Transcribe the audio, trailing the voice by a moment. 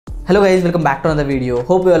Hello guys, welcome back to another video.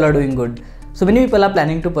 Hope you all are doing good. So many people are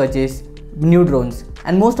planning to purchase new drones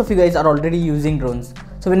and most of you guys are already using drones.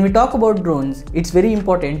 So when we talk about drones, it's very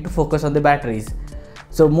important to focus on the batteries.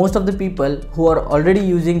 So most of the people who are already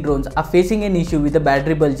using drones are facing an issue with the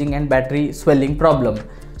battery bulging and battery swelling problem.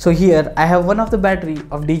 So here I have one of the battery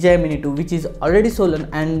of DJI Mini 2 which is already swollen,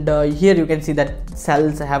 and here you can see that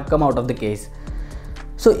cells have come out of the case.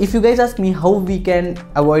 So if you guys ask me how we can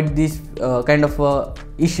avoid this kind of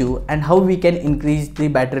issue and how we can increase the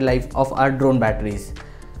battery life of our drone batteries.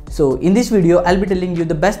 So in this video I'll be telling you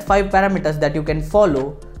the best 5 parameters that you can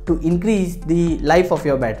follow to increase the life of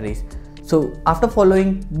your batteries. So after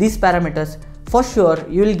following these parameters, for sure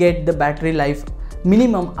you will get the battery life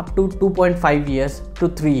minimum up to 2.5 years to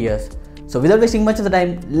 3 years. So without wasting much of the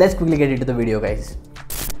time, let's quickly get into the video guys.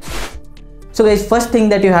 So guys, first thing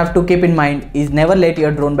that you have to keep in mind is never let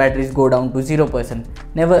your drone batteries go down to 0%.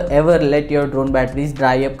 Never ever let your drone batteries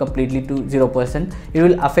dry up completely to 0%. It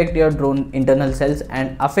will affect your drone internal cells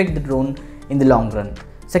and affect the drone in the long run.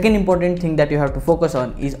 Second important thing that you have to focus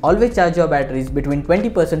on is always charge your batteries between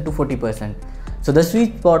 20% to 40%. So the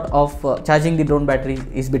sweet spot of charging the drone batteries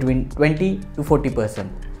is between 20 to 40%.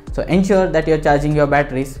 So ensure that you're charging your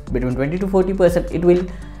batteries between 20 to 40%. It will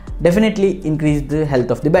definitely increase the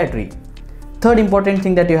health of the battery. Third important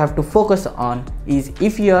thing that you have to focus on is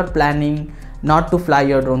if you are planning not to fly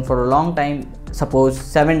your drone for a long time, suppose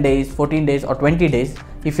 7 days, 14 days or 20 days,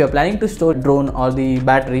 if you are planning to store drone or the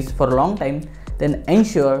batteries for a long time, then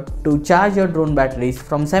ensure to charge your drone batteries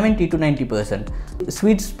from 70 to 90%.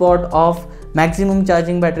 Sweet spot of maximum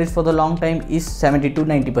charging batteries for the long time is 70 to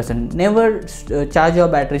 90%. Never charge your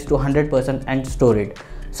batteries to 100% and store it.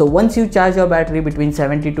 So once you charge your battery between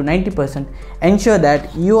 70 to 90%, ensure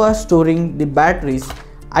that you are storing the batteries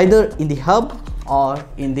either in the hub or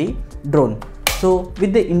in the drone. So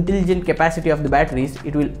with the intelligent capacity of the batteries,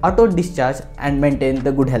 it will auto discharge and maintain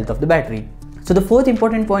the good health of the battery. So the fourth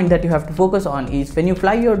important point that you have to focus on is when you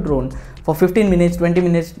fly your drone for 15 minutes, 20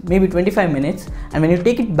 minutes, maybe 25 minutes, and when you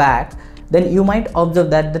take it back, then you might observe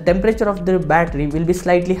that the temperature of the battery will be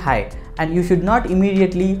slightly high and you should not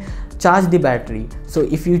immediately charge the battery. So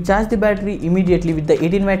if you charge the battery immediately with the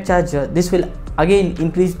 18-watt charger, this will again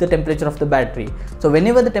increase the temperature of the battery. So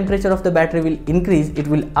whenever the temperature of the battery will increase, it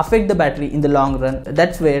will affect the battery in the long run.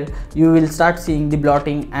 That's where you will start seeing the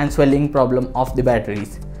bloating and swelling problem of the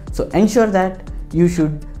batteries. So ensure that you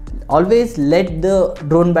should always let the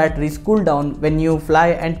drone batteries cool down when you fly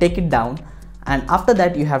and take it down, and after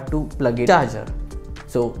that you have to plug a charger.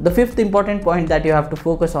 So the fifth important point that you have to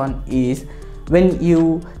focus on is when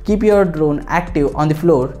you keep your drone active on the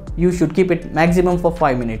floor, you should keep it maximum for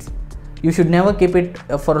 5 minutes. You should never keep it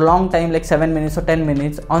for a long time like 7 minutes or 10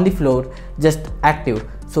 minutes on the floor just active.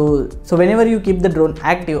 So whenever you keep the drone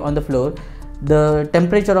active on the floor, the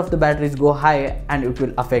temperature of the batteries go high and it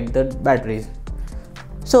will affect the batteries.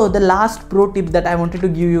 So the last pro tip that I wanted to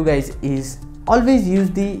give you guys is always use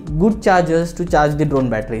the good chargers to charge the drone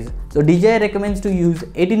batteries. So DJI recommends to use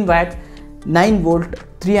 18 watt 9 volt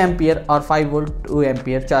 3 ampere or 5 volt 2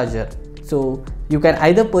 ampere charger. So you can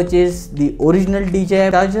either purchase the original DJI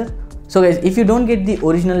charger. So guys, if you don't get the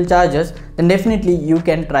original chargers, then definitely you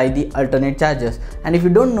can try the alternate chargers. And if you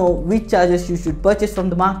don't know which chargers you should purchase from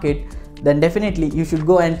the market, then definitely you should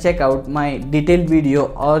go and check out my detailed video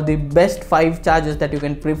or the best 5 chargers that you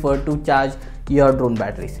can prefer to charge your drone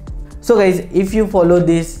batteries. So guys, if you follow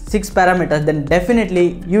these 6 parameters, then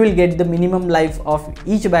definitely you will get the minimum life of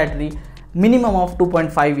each battery minimum of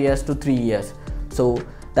 2.5 years to 3 years. So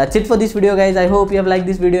that's it for this video guys. I hope you have liked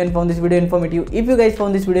this video and found this video informative. If you guys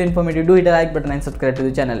found this video informative, do hit a like button and subscribe to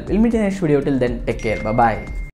the channel. We'll meet in the next video. Till then, take care. Bye bye.